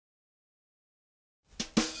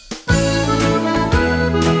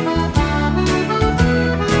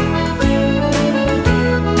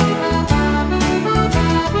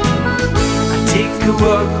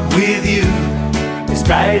walk with you this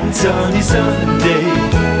bright and sunny Sunday,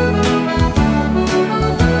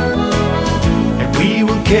 and we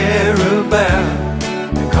will care about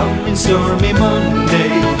the coming stormy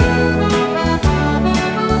Monday.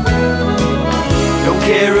 Don't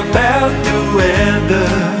care about the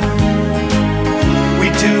weather, we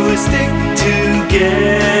two will stick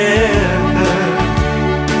together,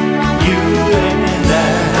 you and I.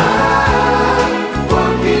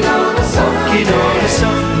 Walking on a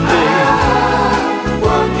Sunday,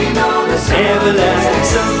 walking on a everlasting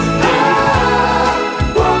Sunday,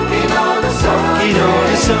 walking on a Sunday,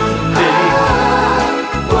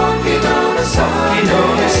 walking on a Sunday.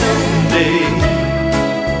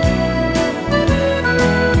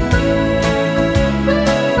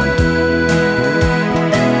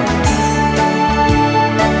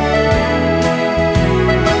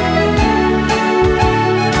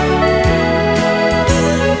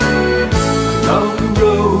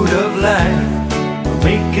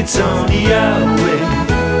 It's sunny our way.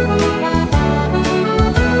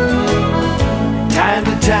 Time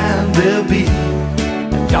to time there'll be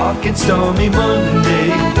a dark and stormy Monday.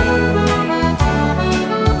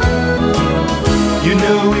 You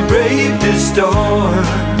know we brave the storm,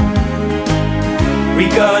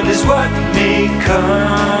 regardless what may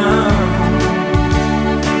come.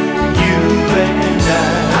 You and I,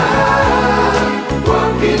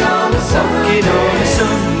 walking on a Sunday,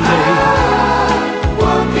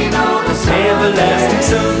 everlasting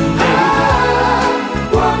Sunday,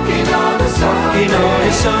 walking on a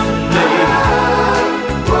Sunday,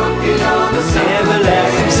 walking on a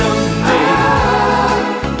everlasting Sunday,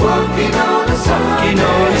 walking on a Sunday,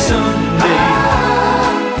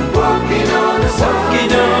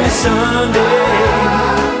 walking on a Sunday.